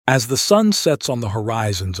As the sun sets on the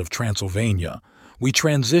horizons of Transylvania, we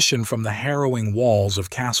transition from the harrowing walls of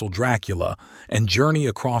Castle Dracula and journey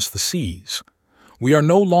across the seas. We are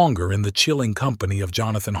no longer in the chilling company of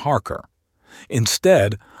Jonathan Harker.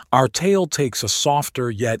 Instead, our tale takes a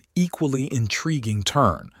softer yet equally intriguing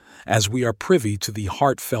turn as we are privy to the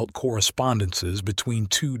heartfelt correspondences between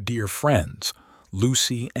two dear friends,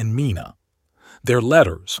 Lucy and Mina. Their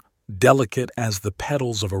letters, delicate as the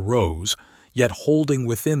petals of a rose, yet holding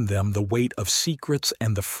within them the weight of secrets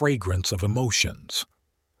and the fragrance of emotions.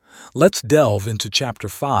 Let's delve into Chapter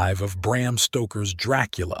 5 of Bram Stoker's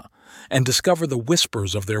Dracula and discover the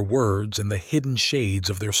whispers of their words and the hidden shades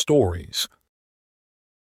of their stories.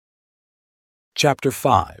 Chapter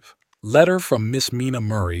 5. Letter from Miss Mina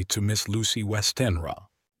Murray to Miss Lucy Westenra.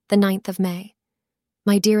 The 9th of May.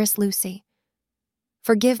 My dearest Lucy,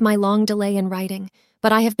 forgive my long delay in writing,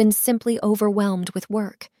 but I have been simply overwhelmed with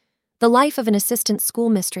work. The life of an assistant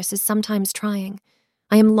schoolmistress is sometimes trying.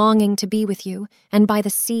 I am longing to be with you, and by the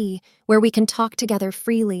sea, where we can talk together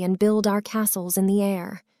freely and build our castles in the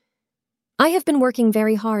air. I have been working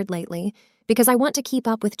very hard lately, because I want to keep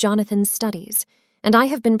up with Jonathan's studies, and I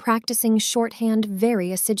have been practicing shorthand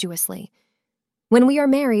very assiduously. When we are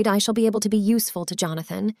married, I shall be able to be useful to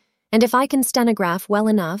Jonathan, and if I can stenograph well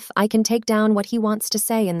enough, I can take down what he wants to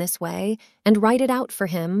say in this way and write it out for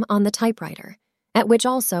him on the typewriter, at which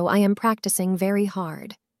also I am practicing very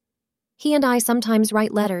hard. He and I sometimes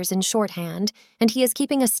write letters in shorthand, and he is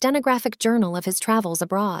keeping a stenographic journal of his travels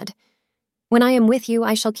abroad. When I am with you,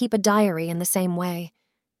 I shall keep a diary in the same way.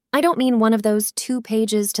 I don't mean one of those 2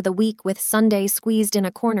 pages to the week with Sunday squeezed in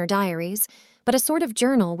a corner diaries, but a sort of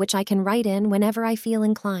journal which I can write in whenever I feel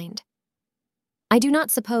inclined. I do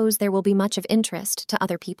not suppose there will be much of interest to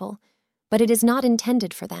other people, but it is not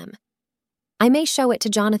intended for them. I may show it to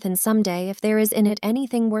Jonathan someday if there is in it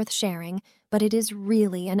anything worth sharing, but it is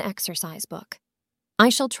really an exercise book. I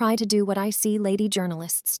shall try to do what I see lady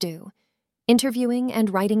journalists do, interviewing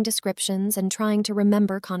and writing descriptions and trying to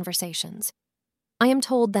remember conversations. I am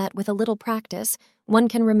told that with a little practice, one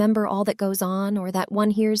can remember all that goes on or that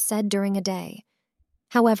one hears said during a day.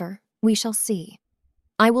 However, we shall see.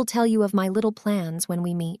 I will tell you of my little plans when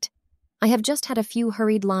we meet. I have just had a few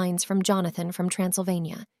hurried lines from Jonathan from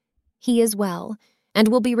Transylvania. He is well, and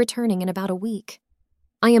will be returning in about a week.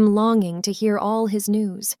 I am longing to hear all his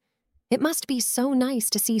news. It must be so nice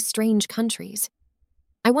to see strange countries.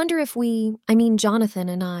 I wonder if Jonathan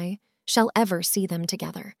and I, shall ever see them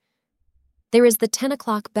together. There is the 10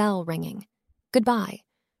 o'clock bell ringing. Goodbye.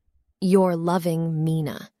 Your loving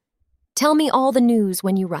Mina. Tell me all the news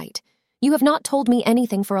when you write. You have not told me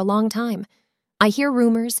anything for a long time. I hear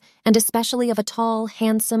rumors, and especially of a tall,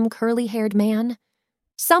 handsome, curly-haired man.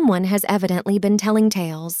 Someone has evidently been telling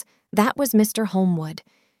tales. That was Mr. Holmwood.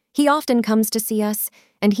 He often comes to see us,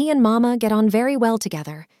 and he and Mama get on very well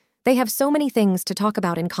together. They have so many things to talk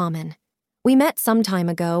about in common. We met some time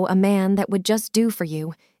ago a man that would just do for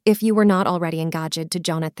you, if you were not already engaged to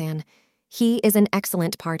Jonathan. He is an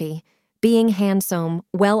excellent party, being handsome,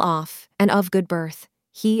 well off, and of good birth.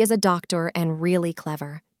 He is a doctor and really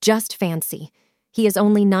clever. Just fancy. He is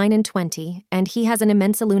only 29, and he has an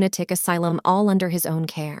immense lunatic asylum all under his own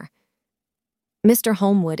care. Mr.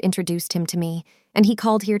 Holmwood introduced him to me, and he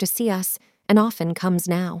called here to see us, and often comes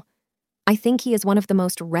now. I think he is one of the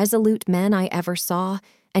most resolute men I ever saw,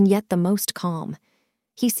 and yet the most calm.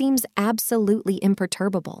 He seems absolutely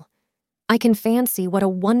imperturbable. I can fancy what a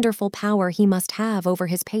wonderful power he must have over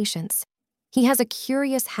his patients. He has a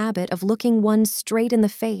curious habit of looking one straight in the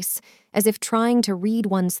face, as if trying to read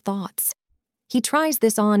one's thoughts. He tries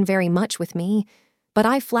this on very much with me, but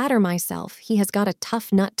I flatter myself he has got a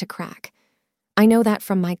tough nut to crack. I know that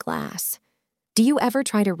from my glass. Do you ever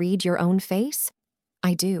try to read your own face?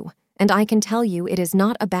 I do, and I can tell you it is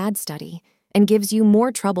not a bad study, and gives you more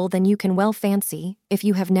trouble than you can well fancy if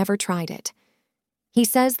you have never tried it. He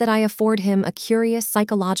says that I afford him a curious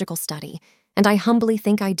psychological study, and I humbly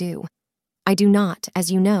think I do. I do not,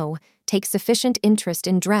 as you know, take sufficient interest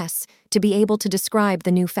in dress to be able to describe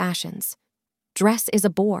the new fashions. Dress is a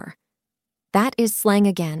bore. That is slang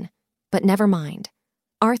again, but never mind.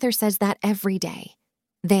 Arthur says that every day.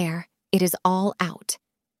 There, it is all out.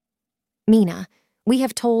 Mina, we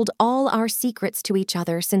have told all our secrets to each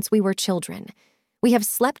other since we were children. We have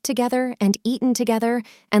slept together and eaten together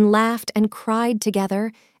and laughed and cried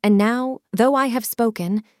together, and now, though I have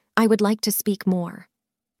spoken, I would like to speak more.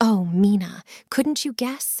 Oh, Mina, couldn't you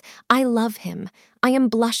guess? I love him. I am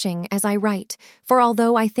blushing as I write, for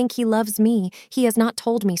although I think he loves me, he has not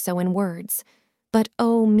told me so in words. But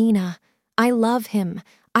oh, Mina, I love him.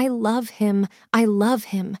 I love him. I love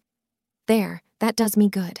him. There, that does me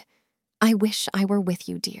good. I wish I were with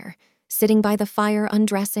you, dear, sitting by the fire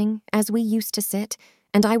undressing, as we used to sit,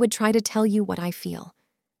 and I would try to tell you what I feel.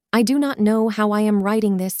 I do not know how I am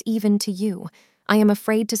writing this even to you. I am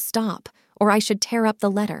afraid to stop, or I should tear up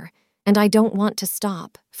the letter, and I don't want to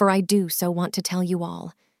stop, for I do so want to tell you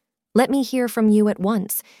all. Let me hear from you at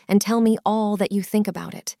once, and tell me all that you think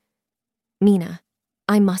about it. Mina,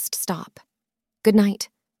 I must stop. Good night.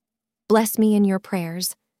 Bless me in your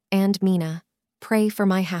prayers, and Mina, pray for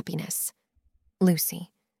my happiness.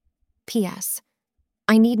 Lucy. P.S.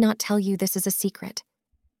 I need not tell you this is a secret.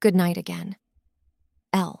 Good night again.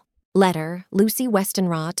 L. Letter, Lucy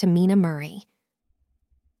Westenra to Mina Murray.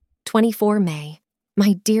 24 May.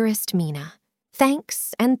 My dearest Mina,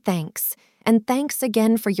 thanks and thanks, and thanks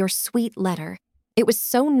again for your sweet letter. It was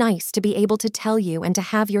so nice to be able to tell you and to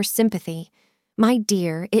have your sympathy. My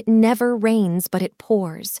dear, it never rains but it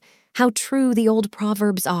pours. How true the old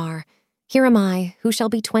proverbs are. Here am I, who shall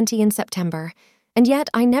be 20 in September, and yet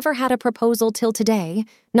I never had a proposal till today,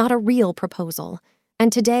 not a real proposal,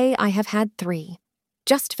 and today I have had 3.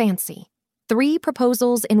 Just fancy. 3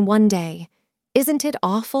 proposals in one day. Isn't it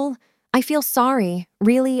awful? I feel sorry,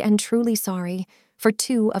 really and truly sorry, for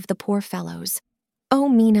 2 of the poor fellows. Oh,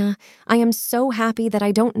 Mina, I am so happy that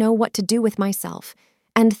I don't know what to do with myself.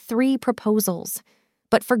 And 3 proposals.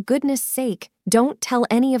 But for goodness sake, don't tell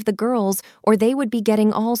any of the girls, or they would be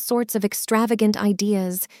getting all sorts of extravagant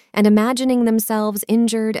ideas and imagining themselves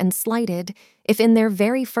injured and slighted if in their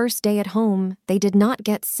very first day at home they did not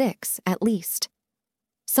get 6, at least.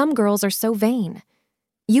 Some girls are so vain.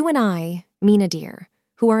 You and I, Mina dear,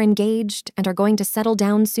 who are engaged and are going to settle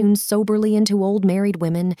down soon soberly into old married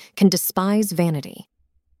women, can despise vanity.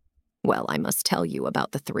 Well, I must tell you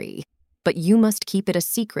about the 3. But you must keep it a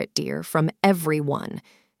secret, dear, from everyone,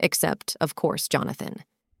 except, of course, Jonathan.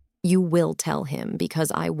 You will tell him,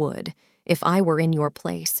 because I would, if I were in your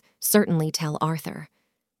place, certainly tell Arthur.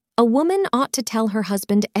 A woman ought to tell her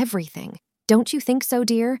husband everything. Don't you think so,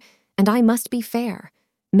 dear? And I must be fair.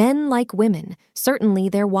 Men like women, certainly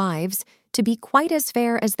their wives, to be quite as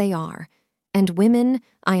fair as they are. And women,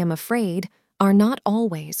 I am afraid, are not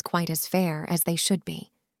always quite as fair as they should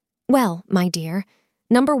be. Well, my dear,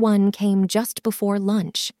 Number 1 came just before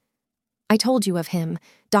lunch. I told you of him,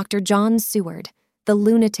 Dr. John Seward, the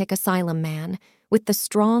lunatic asylum man, with the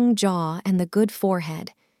strong jaw and the good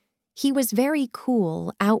forehead. He was very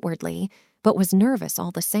cool outwardly, but was nervous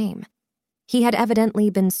all the same. He had evidently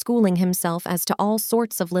been schooling himself as to all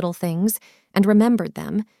sorts of little things and remembered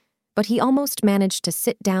them, but he almost managed to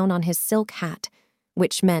sit down on his silk hat,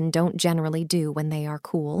 which men don't generally do when they are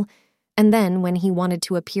cool, and then, when he wanted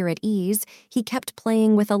to appear at ease, he kept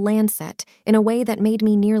playing with a lancet in a way that made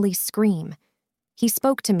me nearly scream. He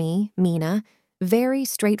spoke to me, Mina, very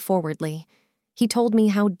straightforwardly. He told me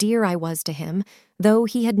how dear I was to him, though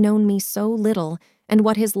he had known me so little, and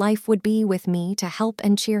what his life would be with me to help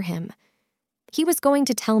and cheer him. He was going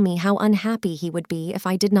to tell me how unhappy he would be if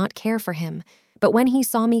I did not care for him, but when he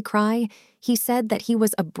saw me cry, he said that he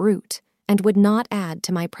was a brute and would not add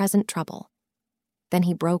to my present trouble. Then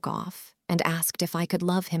he broke off and asked if I could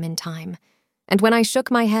love him in time, and when I shook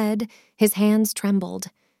my head, his hands trembled,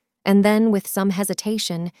 and then, with some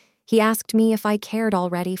hesitation, he asked me if I cared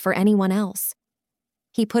already for anyone else.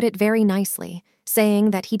 He put it very nicely,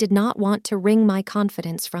 saying that he did not want to wring my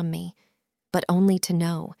confidence from me, but only to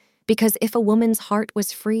know, because if a woman's heart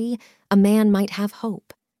was free, a man might have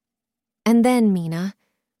hope. And then, Mina,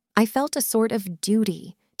 I felt a sort of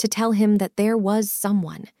duty to tell him that there was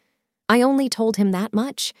someone. I only told him that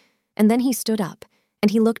much, and then he stood up,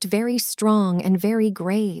 and he looked very strong and very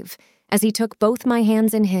grave as he took both my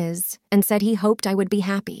hands in his and said he hoped I would be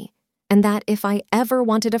happy, and that if I ever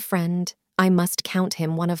wanted a friend, I must count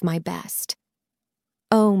him one of my best.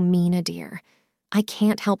 Oh, Mina dear, I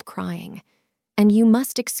can't help crying, and you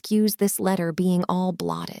must excuse this letter being all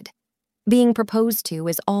blotted. Being proposed to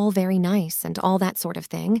is all very nice and all that sort of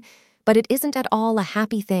thing, but it isn't at all a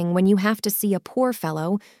happy thing when you have to see a poor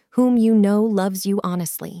fellow whom you know loves you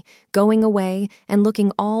honestly, going away and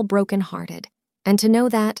looking all broken-hearted, and to know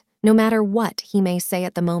that, no matter what he may say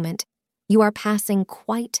at the moment, you are passing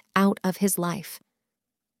quite out of his life.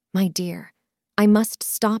 My dear, I must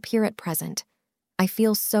stop here at present. I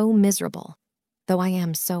feel so miserable, though I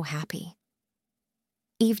am so happy.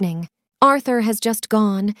 Evening. Arthur has just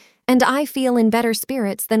gone, and I feel in better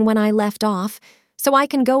spirits than when I left off, so I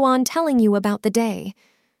can go on telling you about the day.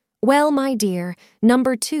 Well, my dear,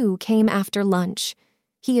 number 2 came after lunch.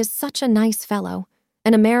 He is such a nice fellow,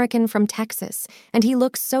 an American from Texas, and he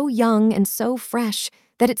looks so young and so fresh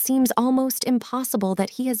that it seems almost impossible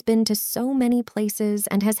that he has been to so many places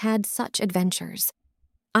and has had such adventures.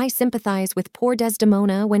 I sympathize with poor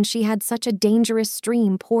Desdemona when she had such a dangerous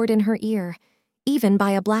stream poured in her ear, even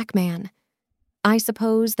by a black man. I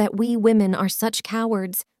suppose that we women are such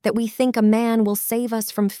cowards that we think a man will save us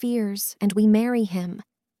from fears and we marry him.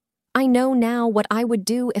 I know now what I would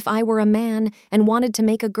do if I were a man and wanted to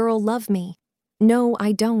make a girl love me. No,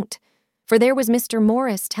 I don't. For there was Mr.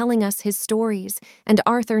 Morris telling us his stories, and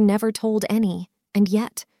Arthur never told any, and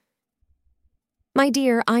yet. My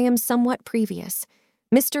dear, I am somewhat previous.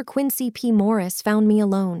 Mr. Quincy P. Morris found me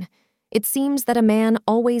alone. It seems that a man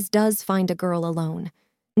always does find a girl alone.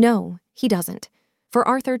 No, he doesn't, for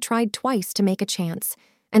Arthur tried twice to make a chance,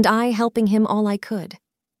 and I helping him all I could.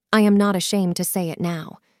 I am not ashamed to say it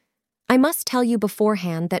now. I must tell you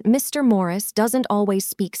beforehand that Mr. Morris doesn't always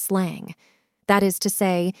speak slang. That is to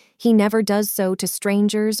say, he never does so to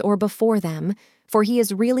strangers or before them, for he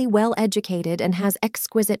is really well educated and has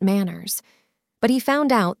exquisite manners. But he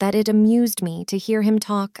found out that it amused me to hear him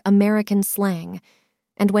talk American slang,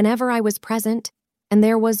 and whenever I was present, and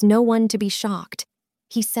there was no one to be shocked,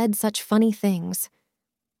 he said such funny things.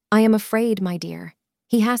 I am afraid, my dear,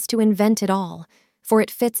 he has to invent it all, for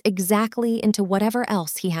it fits exactly into whatever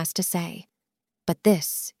else he has to say. But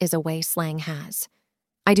this is a way slang has.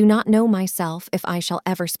 I do not know myself if I shall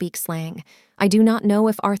ever speak slang. I do not know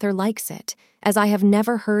if Arthur likes it, as I have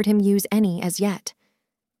never heard him use any as yet.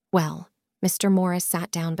 Well, Mr. Morris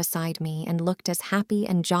sat down beside me and looked as happy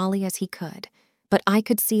and jolly as he could, but I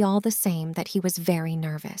could see all the same that he was very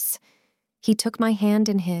nervous. He took my hand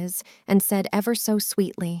in his and said ever so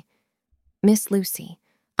sweetly, "Miss Lucy,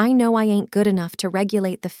 I know I ain't good enough to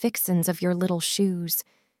regulate the fixins of your little shoes,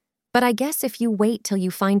 but I guess if you wait till you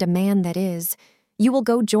find a man that is, you will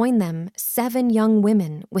go join them 7 young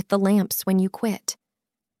women with the lamps when you quit.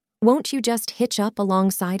 Won't you just hitch up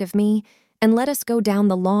alongside of me and let us go down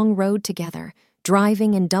the long road together,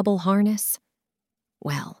 driving in double harness?"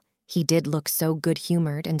 Well, he did look so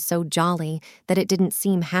good-humored and so jolly that it didn't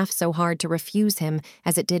seem half so hard to refuse him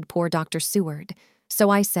as it did poor Dr. Seward, so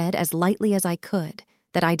I said as lightly as I could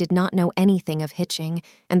that I did not know anything of hitching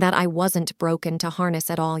and that I wasn't broken to harness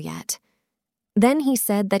at all yet. Then he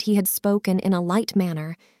said that he had spoken in a light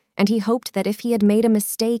manner, and he hoped that if he had made a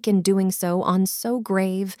mistake in doing so on so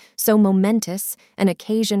grave, so momentous an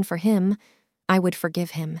occasion for him, I would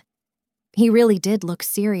forgive him. He really did look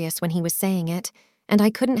serious when he was saying it, and I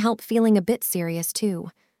couldn't help feeling a bit serious,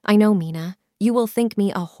 too. I know, Mina, you will think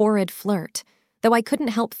me a horrid flirt, though I couldn't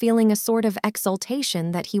help feeling a sort of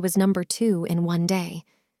exultation that he was number 2 in one day.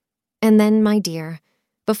 And then, my dear,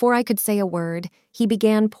 before I could say a word, he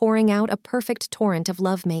began pouring out a perfect torrent of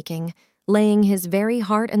love-making, laying his very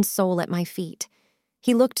heart and soul at my feet.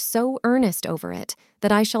 He looked so earnest over it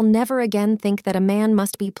that I shall never again think that a man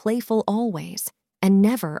must be playful always, and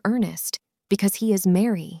never earnest, because he is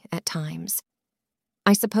merry at times.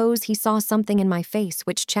 I suppose he saw something in my face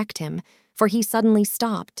which checked him, for he suddenly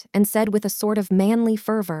stopped and said with a sort of manly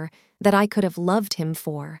fervor that I could have loved him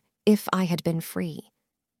for, if I had been free.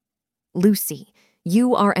 "Lucy,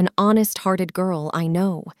 you are an honest-hearted girl, I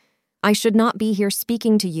know. I should not be here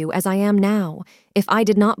speaking to you as I am now if I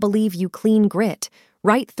did not believe you clean grit,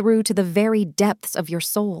 right through to the very depths of your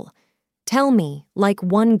soul. Tell me, like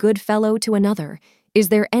one good fellow to another, is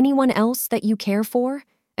there anyone else that you care for?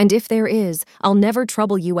 And if there is, I'll never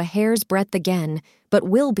trouble you a hair's breadth again, but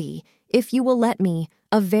will be, if you will let me,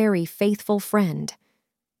 a very faithful friend."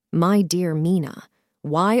 My dear Mina,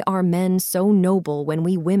 why are men so noble when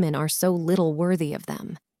we women are so little worthy of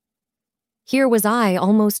them? Here was I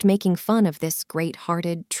almost making fun of this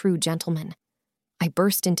great-hearted, true gentleman. I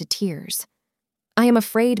burst into tears. I am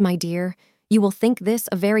afraid, my dear, you will think this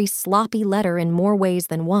a very sloppy letter in more ways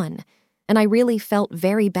than one, and I really felt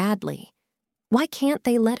very badly. Why can't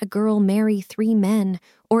they let a girl marry 3 men,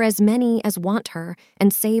 or as many as want her,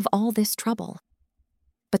 and save all this trouble?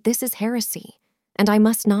 But this is heresy, and I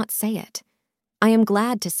must not say it. I am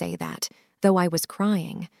glad to say that, though I was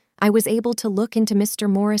crying, I was able to look into Mr.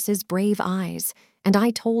 Morris's brave eyes, and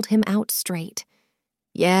I told him out straight.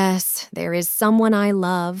 Yes, there is someone I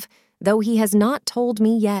love, though he has not told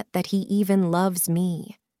me yet that he even loves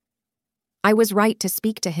me. I was right to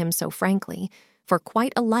speak to him so frankly, for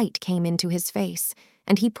quite a light came into his face,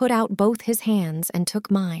 and he put out both his hands and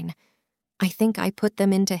took mine. I think I put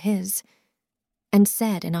them into his, and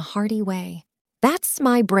said in a hearty way, "That's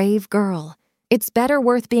my brave girl. It's better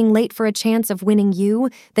worth being late for a chance of winning you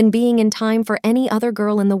than being in time for any other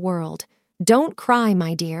girl in the world. Don't cry,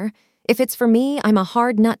 my dear. If it's for me, I'm a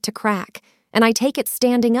hard nut to crack, and I take it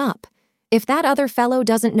standing up. If that other fellow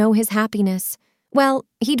doesn't know his happiness, well,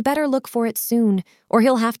 he'd better look for it soon, or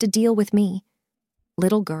he'll have to deal with me.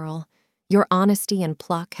 Little girl, your honesty and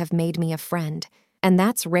pluck have made me a friend, And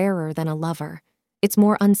that's rarer than a lover. It's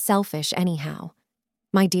more unselfish anyhow.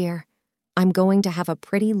 My dear, I'm going to have a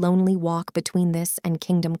pretty lonely walk between this and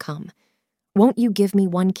kingdom come. Won't you give me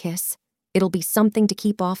one kiss? It'll be something to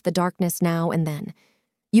keep off the darkness now and then.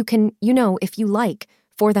 You can, if you like,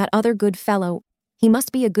 for that other good fellow. He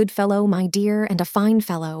must be a good fellow, my dear, and a fine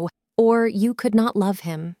fellow, or you could not love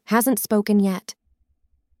him, hasn't spoken yet.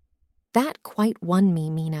 That quite won me,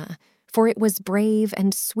 Mina, for it was brave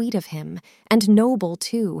and sweet of him, and noble,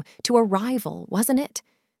 too, to a rival, wasn't it?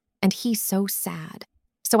 And he so sad.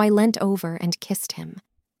 So I leant over and kissed him.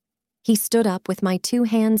 He stood up with my 2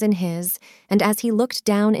 hands in his, and as he looked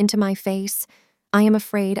down into my face, I am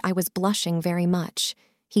afraid I was blushing very much.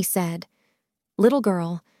 He said, "Little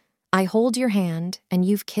girl, I hold your hand, and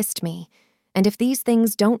you've kissed me, and if these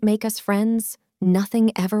things don't make us friends,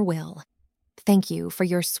 nothing ever will. Thank you for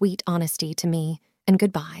your sweet honesty to me, and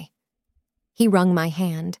goodbye." He wrung my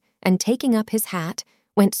hand, and taking up his hat,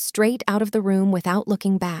 went straight out of the room without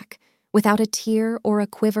looking back, without a tear or a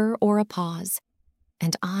quiver or a pause.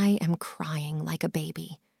 And I am crying like a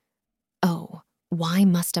baby. Oh, why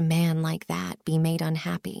must a man like that be made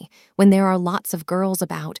unhappy when there are lots of girls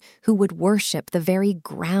about who would worship the very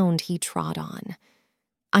ground he trod on?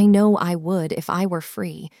 I know I would if I were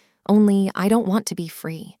free, only I don't want to be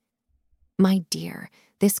free. My dear,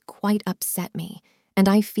 this quite upset me, and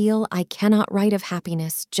I feel I cannot write of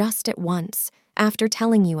happiness just at once after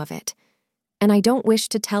telling you of it. And I don't wish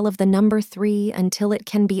to tell of the number 3 until it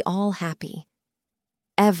can be all happy.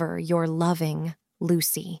 Ever your loving,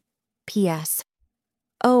 Lucy. P.S.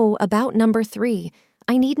 Oh, about number 3.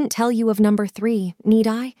 I needn't tell you of number 3, need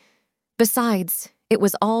I? Besides, it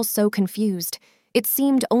was all so confused. It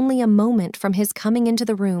seemed only a moment from his coming into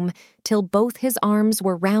the room till both his arms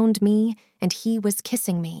were round me and he was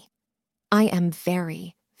kissing me. I am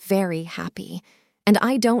very, very happy, and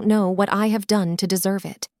I don't know what I have done to deserve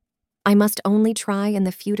it. I must only try in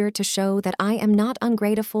the future to show that I am not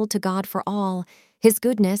ungrateful to God for all, his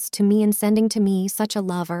goodness to me in sending to me such a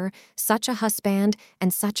lover, such a husband,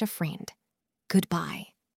 and such a friend. Goodbye.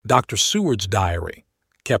 Dr. Seward's diary,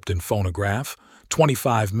 kept in phonograph,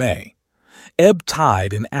 25 May. Ebb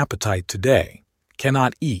tide in appetite today.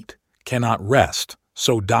 Cannot eat, cannot rest,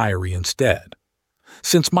 so diary instead.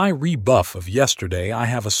 Since my rebuff of yesterday, I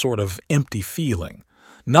have a sort of empty feeling.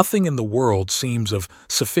 Nothing in the world seems of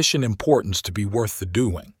sufficient importance to be worth the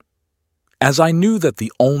doing. As I knew that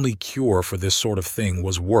the only cure for this sort of thing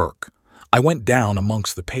was work, I went down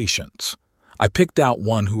amongst the patients. I picked out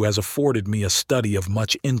one who has afforded me a study of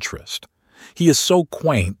much interest. He is so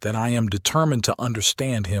quaint that I am determined to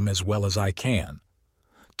understand him as well as I can.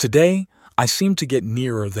 Today, I seem to get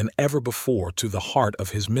nearer than ever before to the heart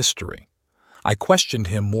of his mystery. I questioned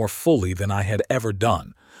him more fully than I had ever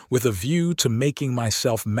done, with a view to making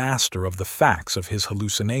myself master of the facts of his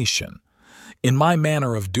hallucination. In my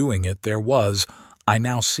manner of doing it there was, I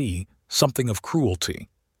now see, something of cruelty.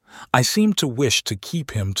 I seemed to wish to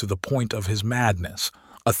keep him to the point of his madness,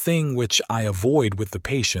 a thing which I avoid with the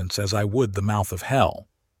patients as I would the mouth of hell.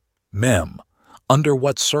 Mem. Under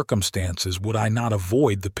what circumstances would I not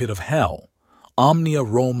avoid the pit of hell? Omnia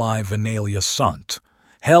Romae venalia sunt.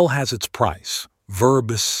 Hell has its price,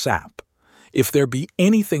 verbis sap. If there be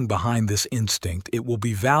anything behind this instinct, it will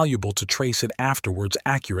be valuable to trace it afterwards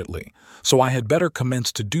accurately, so I had better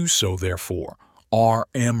commence to do so, therefore. R.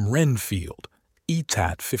 M. Renfield,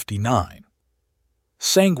 Etat 59.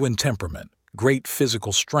 Sanguine temperament, great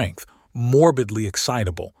physical strength, morbidly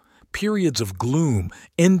excitable, periods of gloom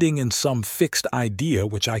ending in some fixed idea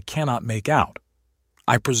which I cannot make out.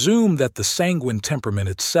 I presume that the sanguine temperament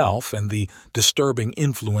itself and the disturbing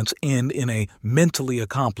influence end in a mentally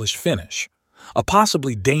accomplished finish. A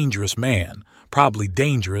possibly dangerous man, probably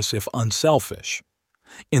dangerous if unselfish.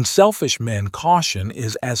 In selfish men, caution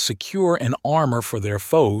is as secure an armor for their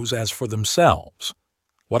foes as for themselves.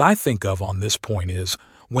 What I think of on this point is,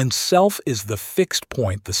 when self is the fixed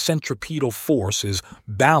point, the centripetal force is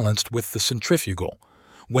balanced with the centrifugal.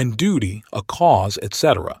 When duty, a cause,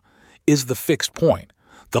 etc., is the fixed point,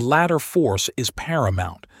 the latter force is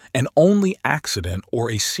paramount, and only accident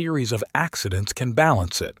or a series of accidents can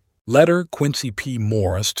balance it. Letter Quincy P.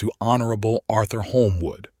 Morris to Honorable Arthur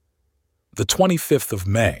Holmwood. The 25th of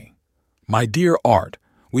May. My dear Art,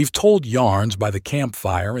 we've told yarns by the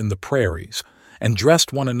campfire in the prairies, and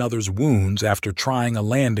dressed one another's wounds after trying a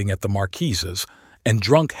landing at the Marquises, and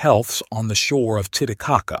drunk healths on the shore of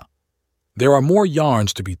Titicaca. There are more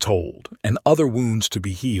yarns to be told, and other wounds to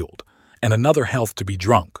be healed, and another health to be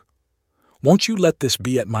drunk. Won't you let this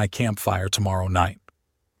be at my campfire tomorrow night?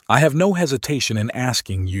 I have no hesitation in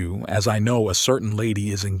asking you, as I know a certain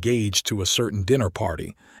lady is engaged to a certain dinner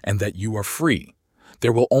party, and that you are free.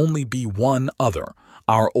 There will only be one other,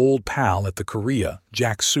 our old pal at the Korea,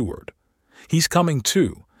 Jack Seward. He's coming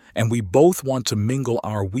too, and we both want to mingle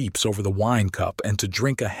our weeps over the wine cup and to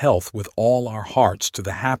drink a health with all our hearts to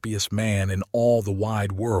the happiest man in all the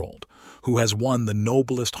wide world, who has won the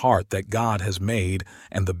noblest heart that God has made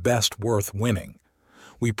and the best worth winning.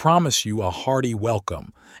 We promise you a hearty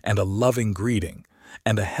welcome and a loving greeting,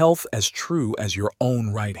 and a health as true as your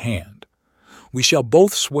own right hand. We shall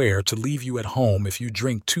both swear to leave you at home if you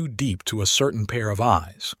drink too deep to a certain pair of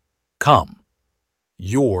eyes. Come.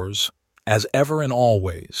 Yours, as ever and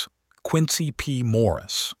always, Quincy P.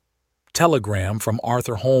 Morris. Telegram from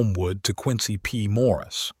Arthur Holmwood to Quincy P.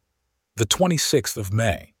 Morris. The 26th of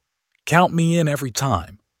May. Count me in every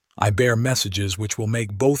time. I bear messages which will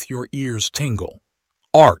make both your ears tingle.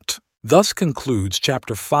 Art. Thus concludes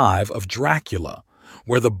Chapter 5 of Dracula,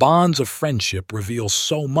 where the bonds of friendship reveal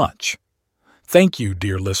so much. Thank you,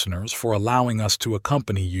 dear listeners, for allowing us to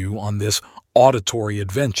accompany you on this auditory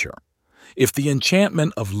adventure. If the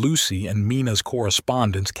enchantment of Lucy and Mina's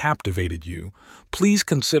correspondence captivated you, please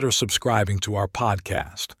consider subscribing to our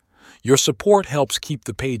podcast. Your support helps keep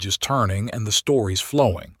the pages turning and the stories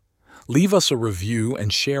flowing. Leave us a review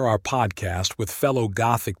and share our podcast with fellow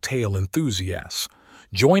Gothic tale enthusiasts.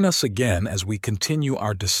 Join us again as we continue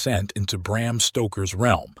our descent into Bram Stoker's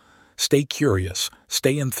realm. Stay curious,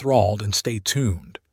 stay enthralled, and stay tuned.